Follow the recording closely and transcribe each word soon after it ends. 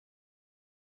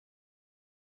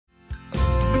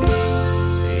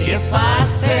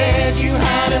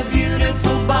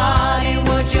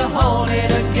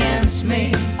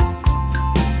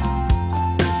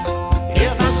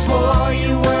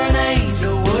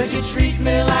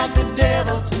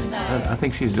I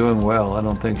think she's doing well. I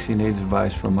don't think she needs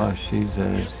advice from us. She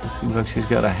seems like she's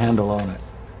got a handle on it.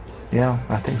 Yeah,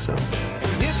 I think so.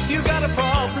 If you got a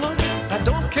problem, I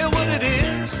don't care what it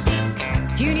is.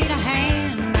 If you need a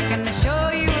hand, I can show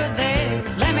you where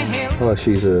there's. Let me help. Oh,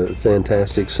 she's a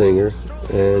fantastic singer,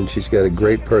 and she's got a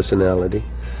great personality,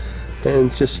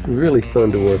 and just really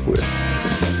fun to work with.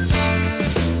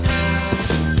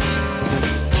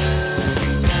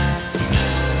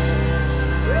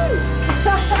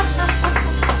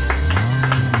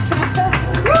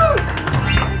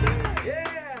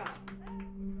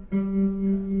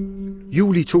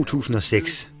 Juli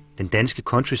 2006. Den danske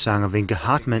countrysanger Wenche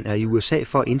Hartmann er i USA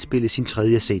for at indspille sin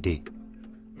 3. CD.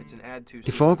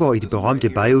 Det foregår i det berømte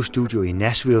Bayou-studio i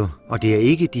Nashville, og det er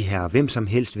ikke de her hvem som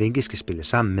helst Wenche skal spille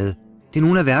sammen med. Det er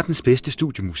nogle af verdens bedste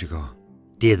studiemusikere.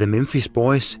 Det er The Memphis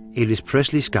Boys, Elvis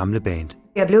Presleys gamle band.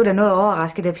 Jeg blev da noget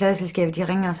overrasket, da pladeselskabet de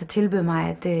ringer og så tilbød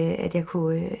mig, at jeg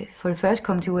kunne for det første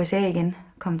komme til USA igen,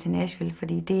 komme til Nashville,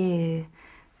 fordi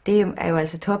det er jo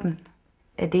altså toppen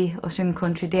af det at synge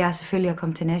country. Det er selvfølgelig at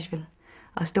komme til Nashville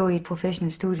og stå i et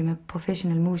professionelt studie med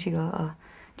professionelle musikere og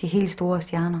de helt store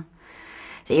stjerner.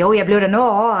 Så jo, jeg blev da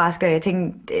noget overrasket, og jeg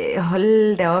tænkte,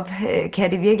 hold da op,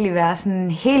 kan det virkelig være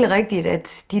sådan helt rigtigt,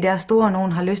 at de der store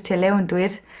nogen har lyst til at lave en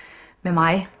duet med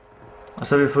mig? Og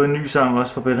så har vi fået en ny sang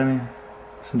også fra Bellamy,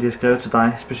 som de har skrevet til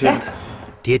dig specielt. Ja.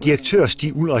 Det er direktør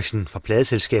Stig Ulrichsen fra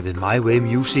pladeselskabet My Way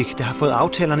Music, der har fået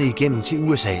aftalerne igennem til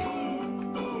USA.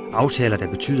 Aftaler, der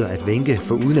betyder, at Wenche,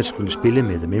 foruden at skulle spille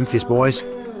med The Memphis Boys,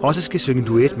 også skal synge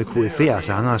duet med koryfære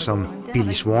sangere som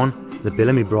Swan, The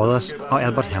Bellamy Brothers og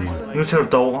Albert Hammond. Nu tager du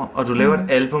derover, og du laver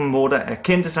et album, hvor der er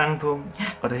kendte sange på,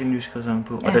 og der er helt nyskrevet sange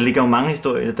på. Ja. Og der ligger jo mange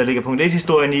historier. Der ligger punkt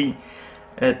 1-historien i,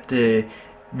 at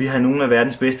vi har nogle af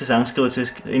verdens bedste sangskrivere til,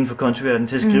 inden for countryverdenen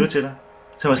til at skrive til dig,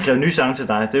 som har skrevet nye sange til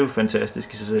dig. Det er jo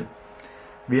fantastisk i sig selv.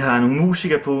 Vi har nogle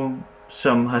musikere på,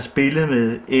 som har spillet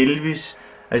med Elvis.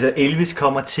 Altså Elvis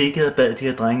kom og tiggede og bad de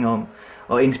her drenge om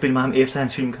at indspille med ham efter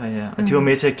hans filmkarriere. Og de var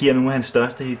med til at give nogle af hans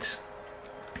største hits.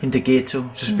 In the Ghetto,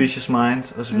 Suspicious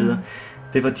Minds osv.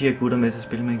 Det var de her gutter med til at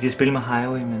spille med. De har spillet med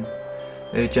Highwaymen,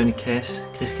 Johnny Cash,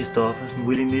 Chris Christopherson,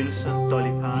 Willie Nelson,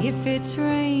 Dolly Parton. If it's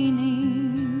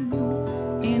raining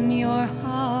in your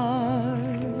heart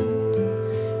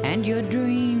and your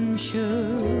dreams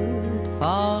should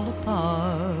fall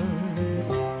apart.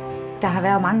 Der har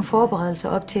været mange forberedelser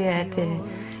op til,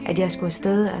 at jeg skulle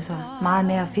afsted. Altså meget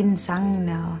med at finde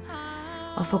sangene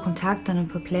og få kontakterne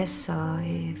på plads og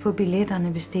få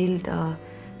billetterne bestilt og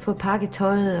få pakket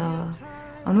tøjet.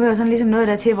 Og nu er jeg sådan ligesom nået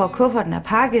dertil, hvor kufferten er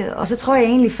pakket. Og så tror jeg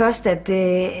egentlig først, at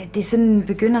det sådan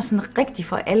begynder sådan rigtig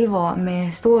for alvor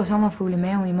med store sommerfugle i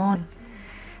maven i morgen.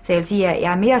 Så jeg vil sige, at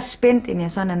jeg er mere spændt, end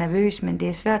jeg sådan er nervøs, men det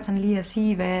er svært sådan lige at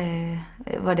sige,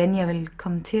 hvordan jeg vil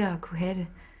komme til at kunne have det.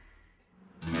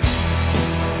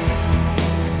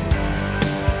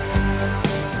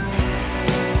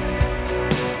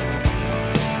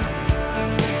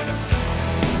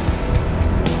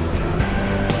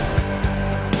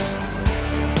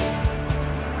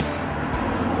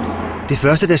 Det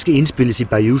første, der skal indspilles i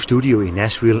Bayou Studio i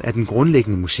Nashville, er den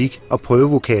grundlæggende musik og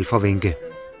prøvevokal fra Wenche.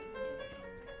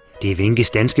 Det er Wenches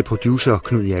danske producer,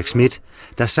 Knud Erik Schmidt,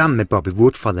 der sammen med Bobby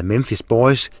Wood fra The Memphis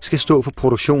Boys skal stå for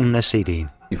produktionen af CD'en.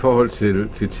 I forhold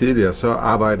til tidligere, så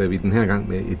arbejder vi den her gang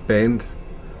med et band,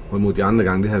 hvorimod de andre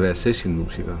gange, det har været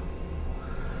sessionmusikere.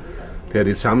 Det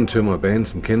er et sammentømret band,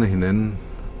 som kender hinanden,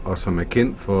 og som er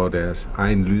kendt for deres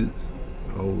egen lyd.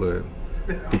 Og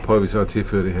det prøver vi så at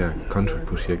tilføre det her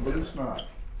country-projekt.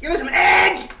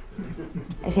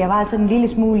 Altså jeg var sådan en lille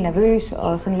smule nervøs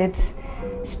og sådan lidt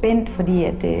spændt, fordi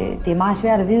at, det er meget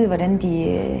svært at vide,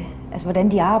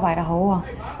 hvordan de arbejder herovre.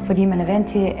 Fordi man er vant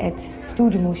til, at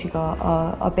studiemusikere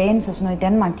og bands og sådan noget i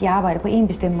Danmark, de arbejder på en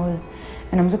bestemt måde.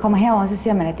 Men når man så kommer herover, så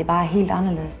ser man, at det bare er helt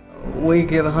anderledes. We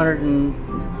give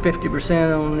 150%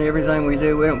 on everything we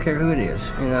do. We don't care who it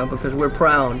is, you know, because we're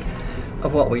proud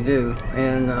of what we do,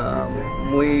 and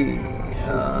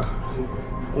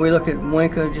we look at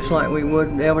Wenche just like we would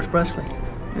Elvis Presley,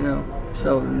 you know.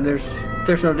 So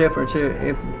there's no difference.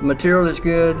 If material is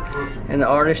good and the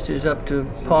artist is up to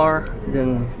par,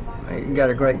 then you got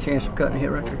a great chance of cutting a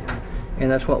hit record.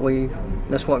 And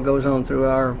that's what goes on through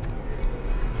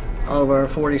all of our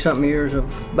 40-something years of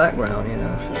background, you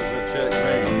know. So.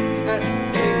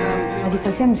 Når de for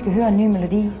eksempel skal høre en ny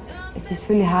melodi, hvis de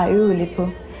selvfølgelig har øvet lidt på,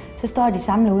 så står de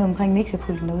samlet ude omkring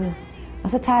mixerpulten derude. Og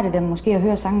så tager det dem måske at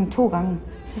høre sangen 2 gange.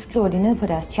 Så skriver de ned på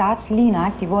deres charts lige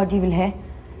nøjagtigt, hvor de vil have,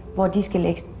 hvor de skal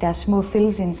lægge deres små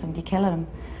fills ind, som de kalder dem.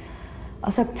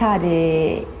 Og så tager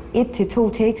det 1 til 2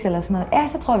 takes eller sådan noget. Ja,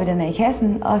 så tror vi, den er i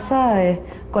kassen. Og så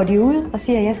går de ud og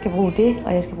siger, at jeg skal bruge det,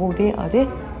 og jeg skal bruge det og det.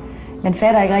 man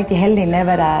fatter ikke rigtig halvdelen af,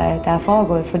 hvad der er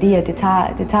foregået, fordi at det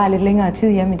tager lidt længere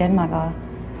tid hjemme i Danmark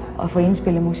at få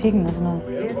indspillet musikken og sådan noget.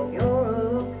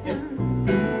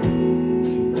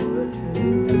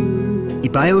 I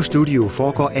Bayeux Studio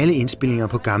foregår alle indspillinger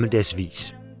på gammeldags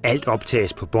vis. Alt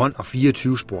optages på bånd og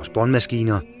 24-spors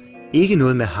båndmaskiner. Ikke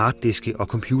noget med harddiske og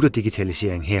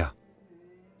computerdigitalisering her.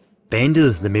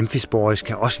 Bandet The Memphis Boys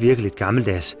kan også virke lidt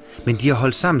gammeldags, men de har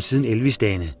holdt sammen siden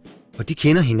Elvis-dagene. Og de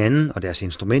kender hinanden og deres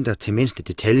instrumenter til mindste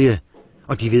detalje.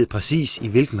 Og de ved præcis, i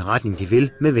hvilken retning de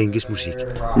vil med Wenches musik.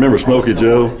 Remember Smokey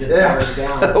Joe? Yeah.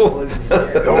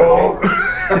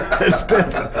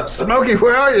 Smokey,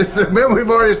 where are you? Remember,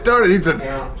 we've already started. He said,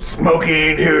 Smokey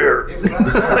ain't here.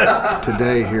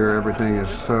 Today here, everything is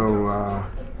so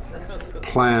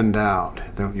planned out.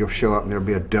 You'll show up and there'll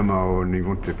be a demo and you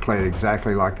want to play it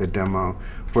exactly like the demo.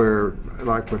 Where,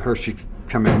 like with her, she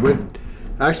come in with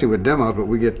demos, but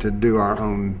we get to do our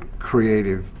own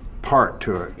creative part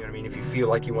to it. You know what I mean? If you feel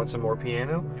like you want some more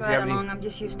piano? Right along, I'm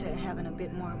just used to having a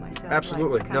bit more of myself.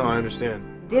 Absolutely. Like, No, I understand.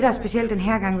 Det, der er specielt den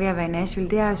her gang ved at være i Nashville,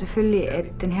 det er jo selvfølgelig, at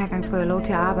den her gang får jeg lov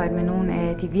til at arbejde med nogle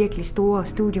af de virkelig store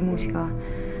studiemusikere,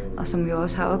 og som jo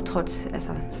også har optrådt,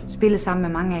 altså spillet sammen med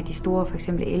mange af de store, for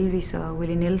eksempel Elvis og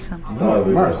Willie Nelson.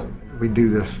 We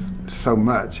do this so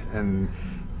much, and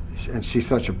she's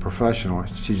such a professional.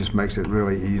 She just makes it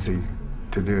really easy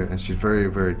to do it, and she's very,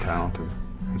 very talented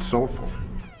and soulful.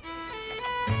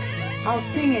 I'll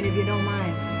sing it if you don't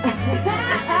mind.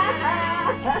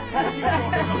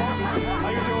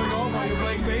 Are you showing off? Are you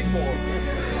playing baseball?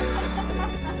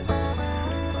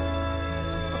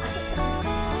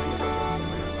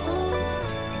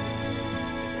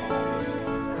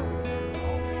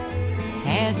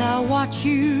 As I watch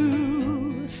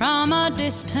you from a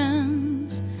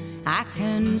distance, I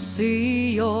can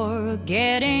see you're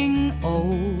getting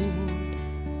old.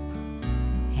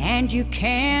 And you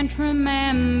can't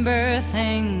remember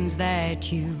things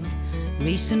that you've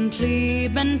recently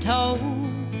been told.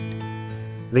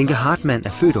 Wenche Hartmann er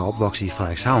født og opvokset i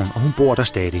Frederikshavn, og hun bor der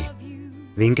stadig.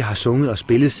 Wenche har sunget og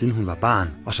spillet, siden hun var barn,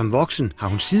 og som voksen har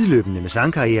hun sideløbende med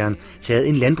sangkarrieren taget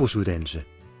en landbrugsuddannelse.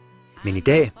 Men i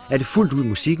dag er det fuldt ud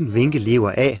musikken, Wenche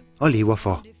lever af og lever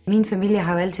for. Min familie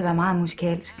har jo altid været meget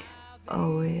musikalsk,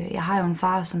 og jeg har jo en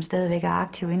far, som stadigvæk er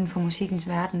aktiv inden for musikkens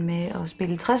verden med at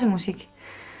spille 60'er musik.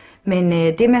 Men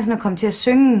det med sådan at komme til at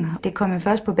synge, det kom jo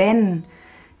først på banen,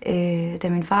 da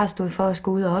min far stod for at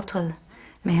skulle ud og optræde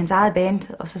med hans eget band.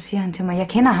 Og så siger han til mig, jeg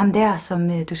kender ham der, som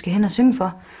du skal hen og synge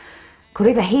for. Kunne det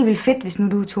ikke være helt vildt fedt, hvis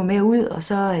nu du tog med ud, og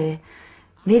så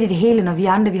midt i det hele, når vi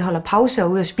andre vi holder pauser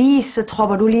ude og spise, så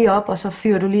tropper du lige op, og så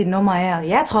fyrer du lige et nummer af. Og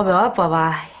jeg troppede op og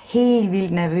var helt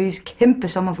vildt nervøs, kæmpe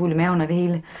sommerfugl i maven og det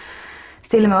hele.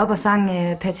 Stillede mig op og sang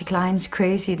Patsy Clines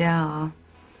Crazy der,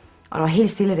 og der var helt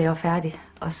stille, da jeg var færdig.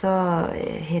 Og så,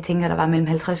 jeg tænker, der var mellem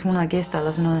 50-100 gæster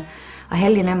eller sådan noget. Og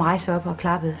halvdelen af dem rejste op og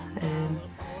klappede.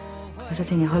 Og så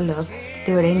tænkte jeg, hold da op.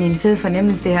 Det var da egentlig en fed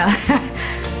fornemmelse, det her.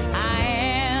 I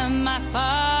am my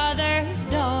father's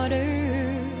daughter.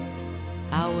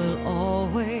 I will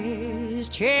always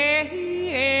cherish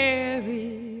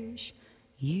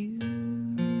you.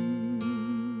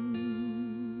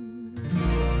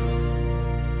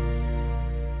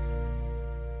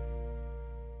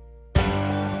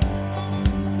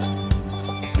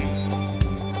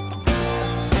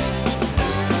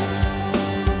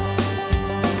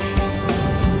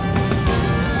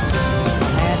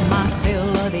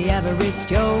 Average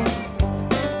Joe,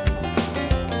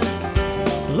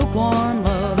 lukewarm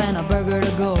love and a burger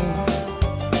to go.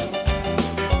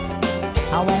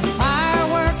 I want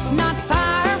fireworks, not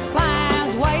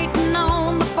fireflies, waiting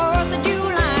on the 4th of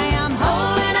July. I'm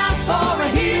holding out for a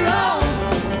hero,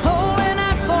 holding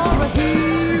out for a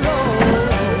hero.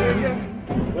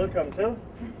 Welcome to.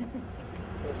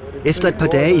 Efter et par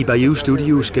dage i Bayeux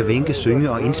Studio skal Wenche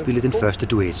synge og indspille den første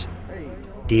duet.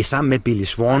 Det er sammen med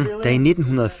Swan, der i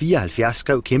 1974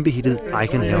 skrev kæmpehittet I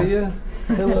Can Help.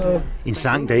 En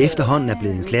sang, der efterhånden er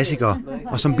blevet en klassiker,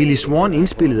 og som Swan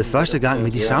indspillede første gang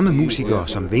med de samme musikere,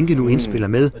 som Wenche nu indspiller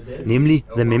med, nemlig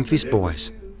The Memphis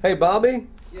Boys. Hey Bobby,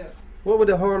 what would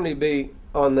the harmony be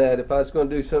on that if I was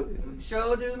going to do something?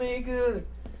 Sure do me good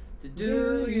to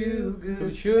do you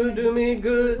good. Sure do me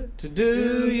good to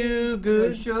do you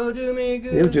good. Sure do me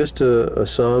good. It was just a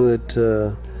song that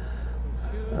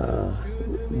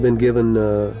been given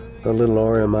a little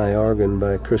RMI organ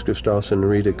by Chris Gustafson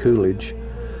and Rita Coolidge,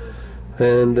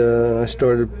 and I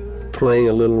started playing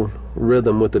a little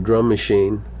rhythm with the drum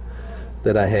machine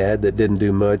that I had that didn't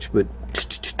do much, but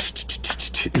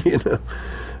you know,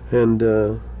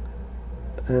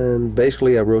 and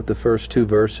basically I wrote the first 2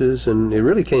 verses, and it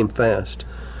really came fast.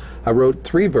 I wrote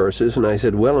 3 verses, and I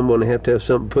said, well, I'm going to have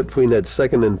something put between that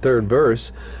second and third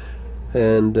verse,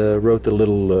 and wrote the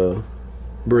little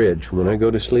bridge. When I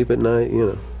go to sleep at night,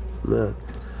 you know.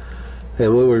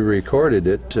 And when we recorded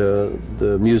it,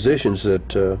 the musicians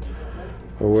that are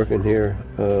working here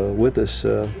with us,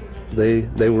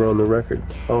 they were on the record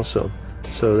also.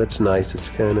 So that's nice. It's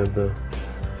kind of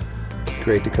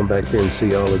great to come back here and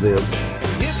see all of them.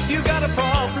 If you got a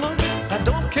problem, I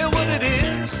don't care what it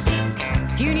is.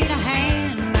 If you need a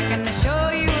hand, I can show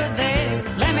you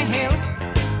this. Let me help.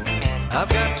 I've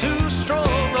got 2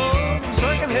 strong arms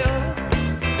I can help.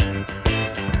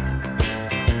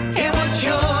 It would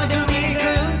sure do me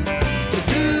good to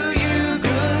do you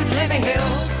good. Let me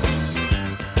help.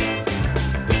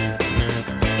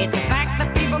 It's a fact that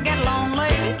people get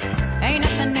lonely. Ain't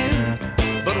nothing new.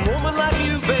 But a woman like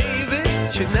you, baby,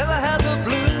 should never have the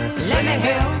blues. Let me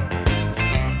help.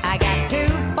 I got 2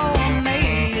 for me.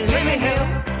 Let me help.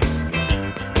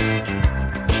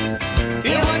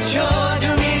 It would sure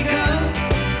do me good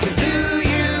to do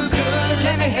you good.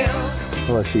 Let me help.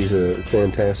 Well, she's a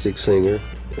fantastic singer,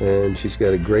 and she's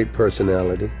got a great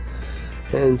personality,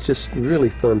 and it's just really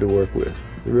fun to work with.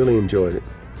 I really enjoyed it.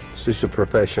 She's a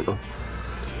professional,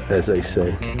 as they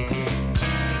say.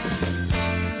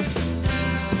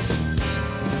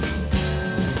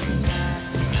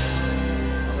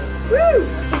 Woo!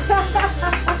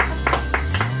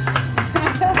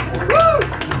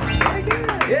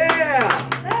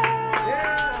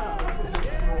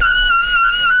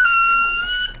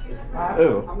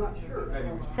 Oh.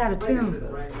 It's out of tune.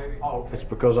 It's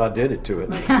because I did it to it.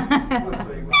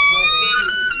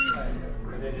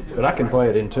 But I can play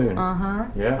it in tune. Uh-huh.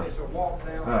 Yeah.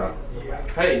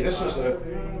 Hey, this is a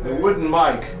wooden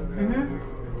mic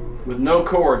with no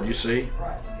cord, you see.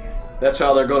 That's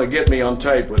how they're going to get me on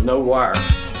tape, with no wire.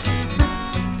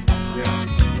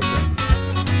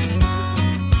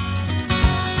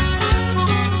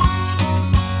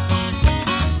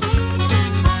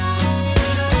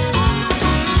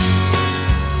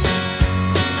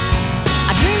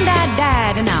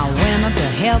 And I went up to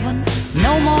heaven.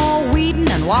 No more weeding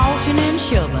and washing and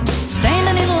shoving.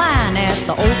 Standing in line at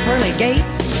the old pearly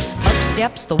gates. Up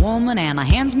steps the woman and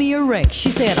hands me a rake.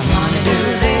 She said, honey, do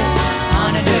this,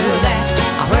 honey, do that.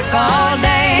 I work all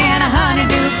day in a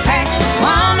honeydew patch.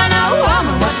 Woman, oh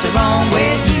woman, what's wrong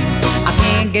with you? I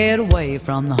can't get away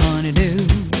from the honeydew.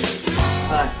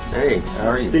 Hi. Hey, how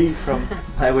are you? Steve from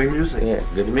Highway Music. Yeah,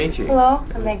 good to meet you. Hello,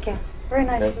 I'm Wenche. Very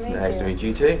nice to meet you. Nice to meet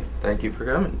you too. Thank you for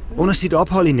coming. Under sit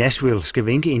ophold i Nashville skal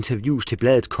Wenche interviews til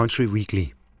bladet Country Weekly.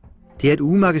 Det er et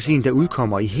ugemagasin, der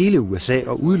udkommer i hele USA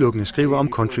og udelukkende skriver om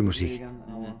countrymusik.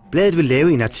 Bladet vil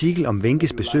lave en artikel om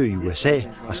Wenches besøg i USA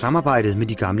og samarbejdet med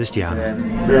de gamle stjerner.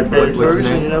 David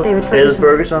Ferguson, you know? David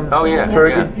Ferguson. Oh yeah,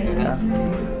 Fergie. yeah.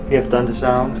 You have done the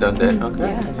sound. Done that,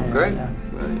 okay. Great.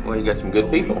 Well, you got some good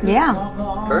people. Yeah.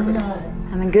 Perfect.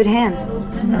 I'm in good hands.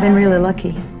 I've been really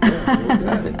lucky.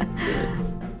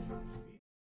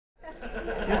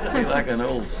 It used to be like an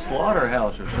old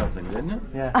slaughterhouse or something, didn't it?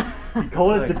 Yeah. You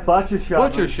call it the butcher shop.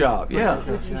 Butcher shop, yeah.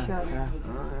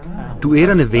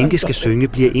 Duetterne Wenche skal synge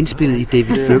bliver indspillet i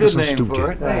David Fergusons studie.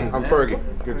 I'm Fergie.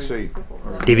 Good to see you.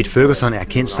 David Ferguson er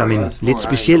kendt som en lidt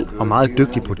speciel og meget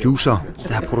dygtig producer,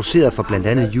 der har produceret for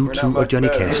bl.a. U2 og Johnny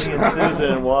Cash.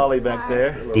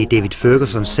 Det er David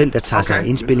Ferguson selv, der tager sig af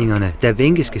indspillingerne, da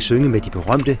Wenche skal synge med de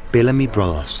berømte Bellamy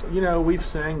Brothers. You know, we've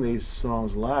sang these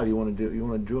songs live. You want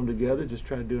to do them together? Just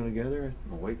try to do them together.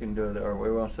 We can do it. Are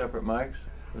we on separate mics?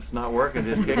 It's not working.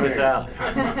 Just kick us out.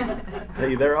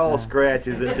 Hey, they're all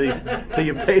scratches until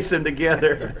you paste them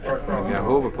together. Jeg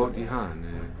håber på, at de har en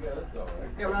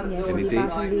det er bare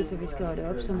sådan lige, så vi skriver det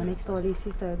op, så man ikke står lige i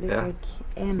sidste øjeblik og ikke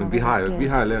aner, men vi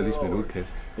har lavet ligesom et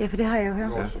udkast. Ja, for det har jeg jo hørt.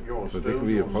 Ja, så det kan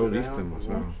vi jo prøve at vise dem, og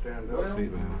så se,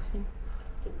 hvad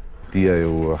de er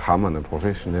jo hamrende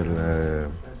professionelle.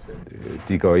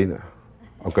 De går ind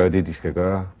og gør det, de skal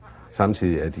gøre.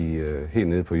 Samtidig er de helt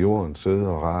nede på jorden, søde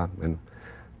og rare, men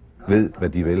ved, hvad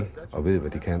de vil, og ved,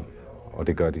 hvad de kan. Og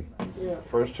det gør de.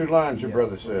 First 2 lines, your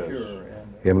brother says.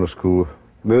 Jamen, at skulle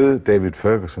møde David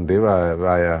Ferguson, det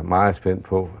var jeg meget spændt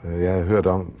på. Jeg har hørt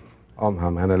om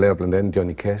ham. Han har lavet blandt andet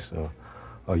Johnny Cash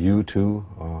og U2.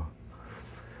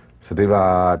 Så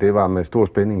det var med stor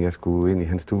spænding, jeg skulle ind i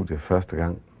hans studie første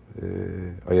gang.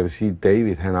 Og jeg vil sige, at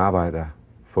David, han arbejder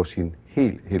på sin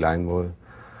helt egen måde.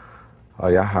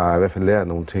 Og jeg har i hvert fald lært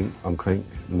nogle ting omkring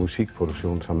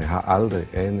musikproduktion, som jeg har aldrig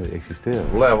anet eksisterede.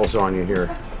 Levels on you here.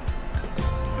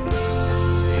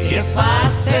 If I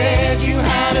said you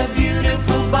had a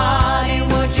beautiful body,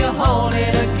 would you hold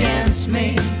it against me?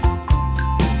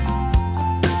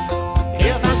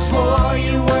 If I swore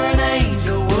you were an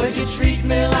angel, would you treat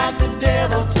me like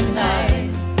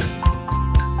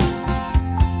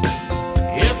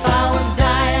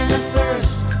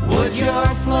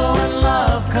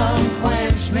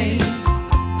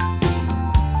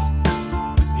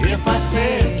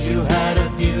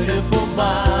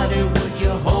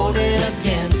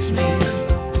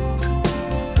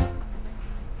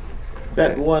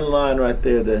one line right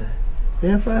there. The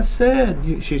if I said,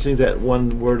 she sings that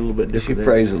one word a little bit different. She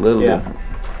phrased a little different.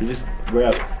 You just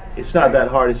grab it. It's not that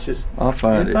hard. It's just. I'll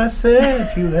find it. If I said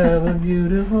you have a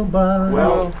beautiful body.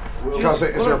 Well, because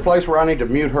is there a place where I need to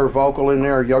mute her vocal in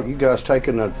there? You guys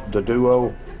taking the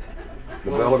duo,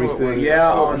 the Bellamy thing?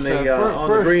 Yeah, on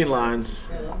the green lines.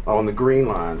 On the green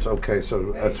lines. Okay, so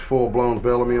that's full-blown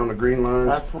Bellamy on the green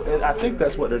lines. I think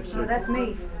that's what it's. That's me.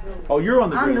 Oh, you're on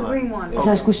the I'm green the green line. one.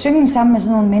 Altså at skulle synge sammen med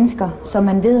sådan nogle mennesker, som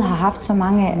man ved har haft så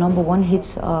mange number one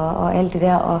hits og alt det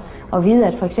der, og vide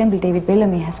at for eksempel David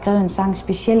Bellamy har skrevet en sang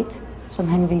specielt, som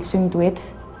han ville synge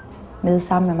duet med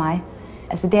sammen med mig.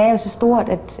 Altså det er jo så stort,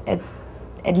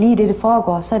 at lige det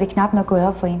foregår, så er det knap nok gået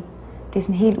op for en. Det er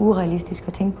sådan helt urealistisk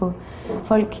at tænke på.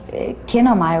 Folk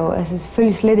kender mig jo, altså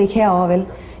selvfølgelig slet ikke herover vel,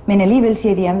 men alligevel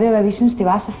siger de, jamen ved hvad, vi synes det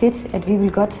var så fedt, at vi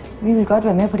vil godt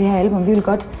være med på det her album, vi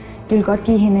vil godt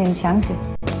give hende en chance.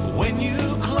 When you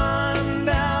climbed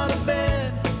out of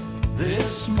bed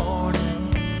this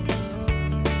morning,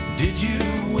 did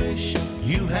you wish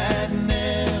you had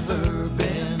never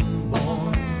been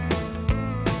born?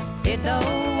 Did the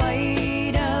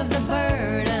weight of the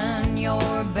burden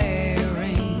you're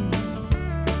bearing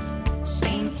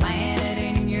seem planted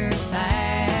in your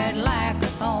side like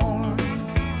a thorn?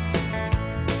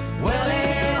 Well,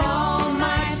 it all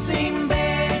might seem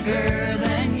bigger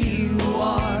than you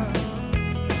are.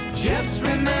 Just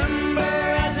remember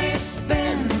as it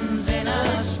spins in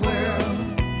a swirl,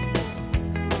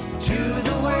 to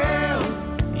the world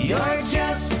you're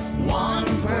just one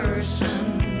person,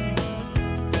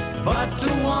 but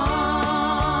to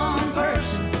one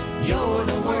person you're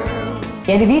the world.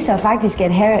 Ja, det viser faktisk,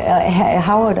 at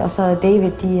Howard og så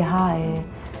David, de har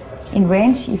en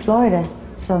ranch i Florida,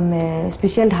 som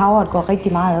specielt Howard går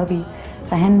rigtig meget op i.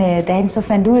 Så da han så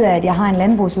fandt ud af, at jeg har en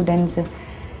landbrugsuddannelse,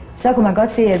 så kunne man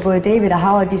godt se, at både David og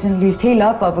Howard, de sådan lyste helt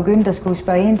op og begyndte at skulle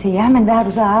spørge ind til, jamen hvad har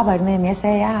du så arbejdet med? Men jeg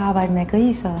sagde, jeg har arbejdet med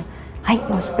gris, og ej,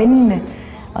 hvor spændende.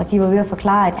 Og de var ved at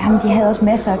forklare, at jamen, de havde også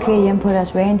masser af kvæg hjemme på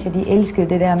deres ranch, og de elskede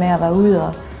det der med at være ude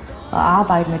og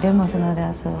arbejde med dem og sådan noget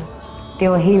der. Så det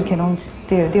var helt kanon.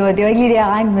 Det var ikke lige det, jeg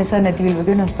regnede med, sådan at de ville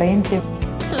begynde at spørge ind til.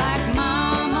 Like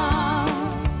mama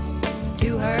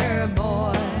to her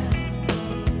boy,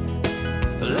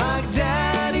 Like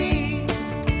daddy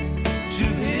to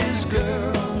his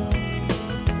girl,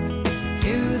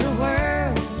 to the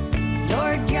world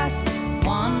you're just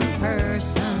one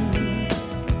person,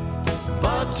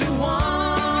 but to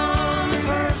one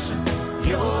person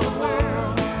you're the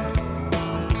world.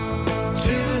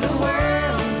 to the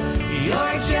world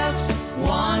you're just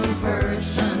one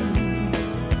person,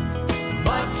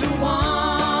 But to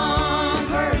one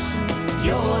person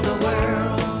you're the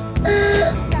world.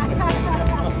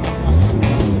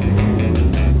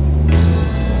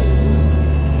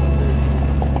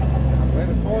 May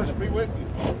the force be with you.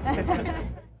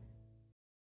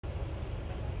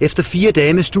 Efter 4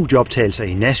 dage med studieoptagelser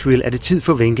i Nashville er det tid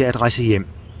for Wenche at rejse hjem.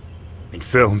 Men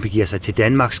før hun begiver sig til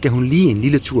Danmark, skal hun lige en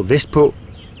lille tur vestpå.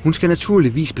 Hun skal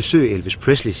naturligvis besøge Elvis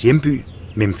Presleys hjemby,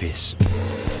 Memphis.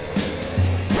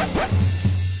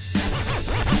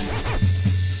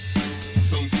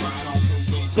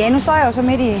 Ja, nu står jeg jo så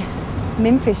midt i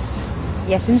Memphis.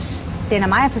 Jeg synes, den er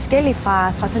meget forskellig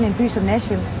fra sådan en by som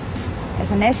Nashville.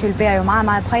 Altså Nashville bærer jo meget,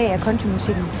 meget præg af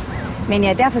countrymusikken. Men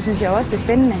ja, derfor synes jeg også, det er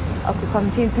spændende at kunne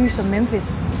komme til en by som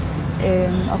Memphis.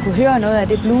 Og kunne høre noget af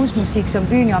det bluesmusik, som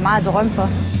byen jo er meget berømt for.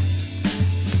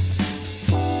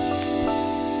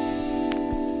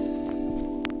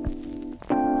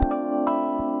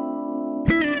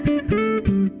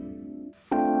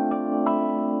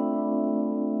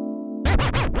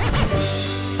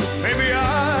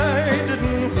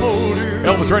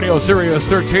 Elvis Radio Sirius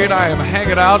 13. I am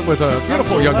hanging out with a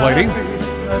beautiful young lady,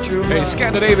 a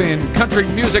Scandinavian country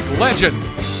music legend,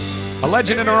 a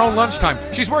legend in her own lunchtime.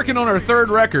 She's working on her 3rd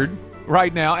record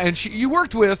right now, and you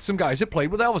worked with some guys that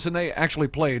played with Elvis, and they actually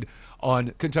played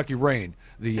on Kentucky Rain,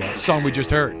 the song we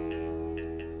just heard.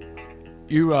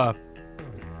 You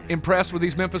impressed with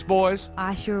these Memphis Boys?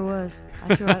 I sure was.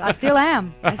 I still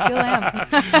am.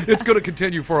 It's going to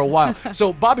continue for a while.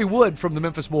 So Bobby Wood from the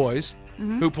Memphis Boys,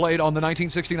 who played on the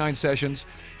 1969 sessions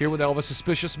here with Elvis,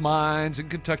 Suspicious Minds and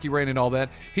Kentucky Rain and all that.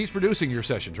 He's producing your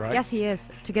sessions, right? Yes, he is.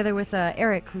 Together with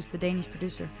Eric, who's the Danish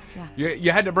producer. Yeah.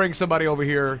 You had to bring somebody over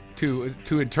here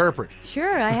to interpret.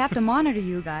 Sure, I have to monitor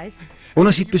you guys.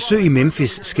 Under sit besøg i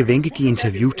Memphis skal Wenche give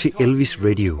interview til Elvis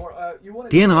Radio.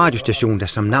 Det er en radiostation, der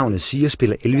som navnet siger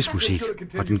spiller Elvis-musik,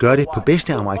 og den gør det på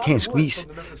bedste amerikansk vis,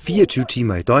 24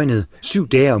 timer i døgnet, 7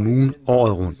 dage om ugen,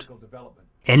 året rundt.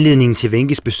 Anledningen til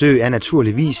Wenches besøg er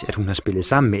naturligvis, at hun har spillet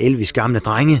sammen med Elvis' gamle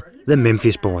drenge, The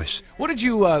Memphis Boys. What did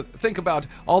you think about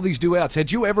all these duets? Had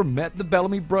you ever met the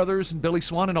Bellamy Brothers and Billy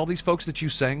Swan and all these folks that you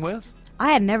sang with?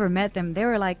 I had never met them. They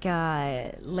were like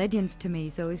legends to me.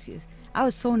 So I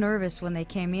was so nervous when they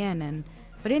came in,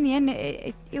 but in the end,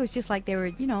 it was just like they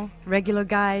were, regular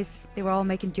guys. They were all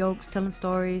making jokes, telling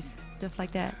stories, stuff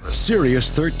like that.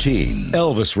 Sirius 13,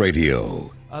 Elvis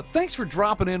Radio. Thanks for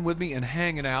dropping in with me and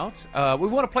hanging out. We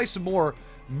want to play some more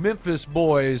Memphis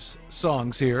Boys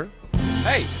songs here.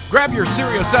 Hey, grab your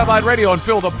Sirius satellite radio and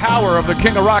feel the power of the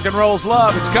king of rock and roll's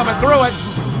love. It's coming through it.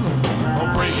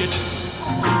 I'll break it,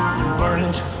 burn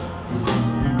it,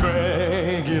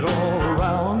 drag it all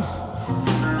around,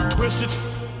 twist it,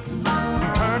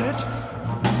 turn it,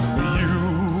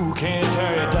 you can't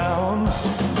tear it down,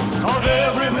 'cause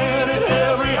every minute,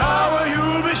 every hour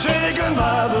you'll be shaken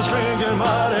by the strength and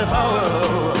mighty power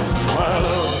of my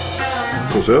love.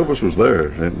 Because Elvis was there,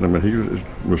 and I mean, he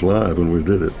was live when we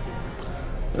did it.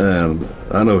 And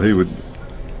I know he would,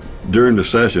 during the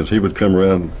sessions, he would come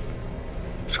around,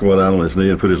 squat down on his knee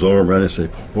and put his arm around it and say,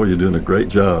 "Boy, you're doing a great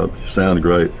job. You sound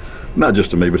great." Not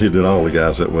just to me, but he did all the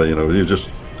guys that way, He was just,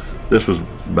 this was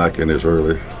back in his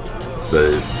early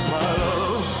days.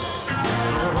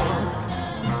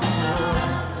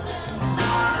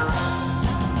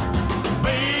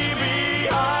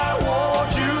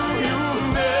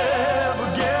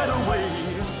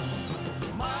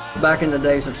 Back in the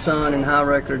days of Sun and High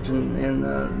Records and in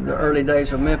the early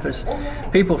days of Memphis,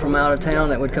 people from out of town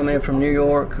that would come in from New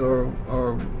York or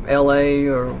L.A.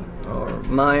 or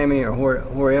Miami or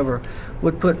wherever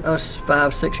would put us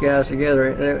 5, 6 guys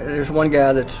together. There's one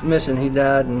guy that's missing. He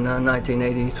died in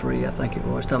 1983, I think it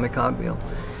was, Tommy Cogbill.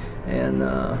 And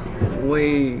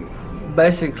we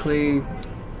basically,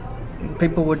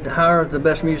 people would hire the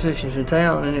best musicians in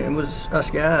town, and it was us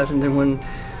guys. And then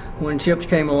when Chips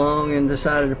came along and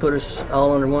decided to put us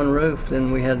all under one roof,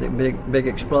 then we had the big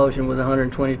explosion with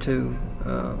 122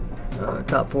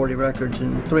 top 40 records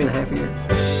in 3.5 years.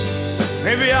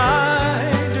 Maybe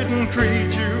I didn't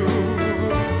treat you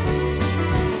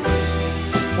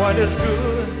quite as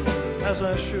good as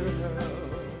I should have.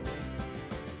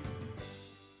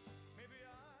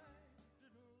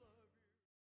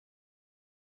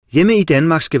 Hjemme i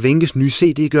Danmark skal Wenches nye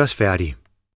CD gøres færdig.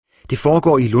 Det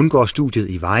foregår i Lundgaard-studiet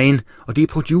i Vejen, og det er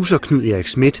producer Knud Erik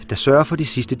Schmidt, der sørger for de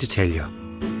sidste detaljer.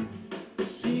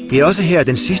 Det er også her,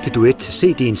 den sidste duet til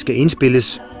CD'en skal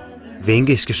indspilles.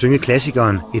 Wenche skal synge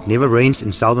klassikeren It Never Rains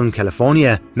in Southern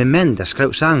California med manden, der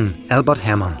skrev sangen, Albert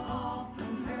Hammond.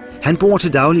 Han bor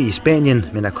til daglig i Spanien,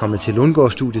 men er kommet til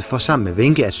Lundgaard-studiet for sammen med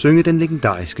Wenche at synge den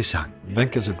legendariske sang.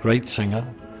 Wenche is a great singer.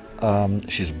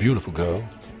 She's a beautiful girl.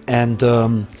 And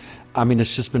I mean,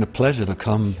 it's just been a pleasure to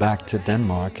come back to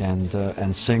Denmark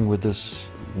and sing with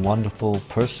this wonderful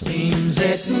person. Seems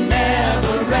it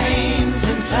never rains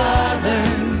in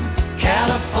Southern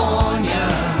California.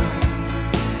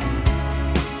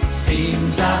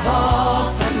 Seems I've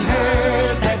often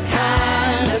heard that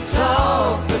kind of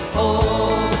talk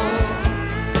before.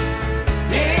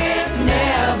 It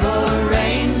never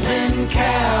rains in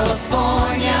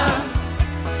California,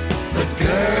 but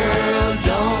girl,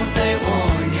 don't they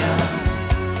warn ya,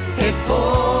 it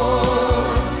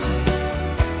pours,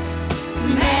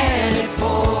 man, it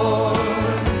pours.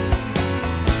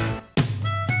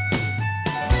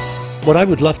 What I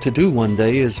would love to do one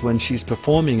day is when she's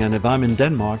performing and if I'm in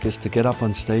Denmark is to get up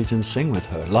on stage and sing with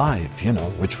her live,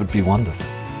 which would be wonderful.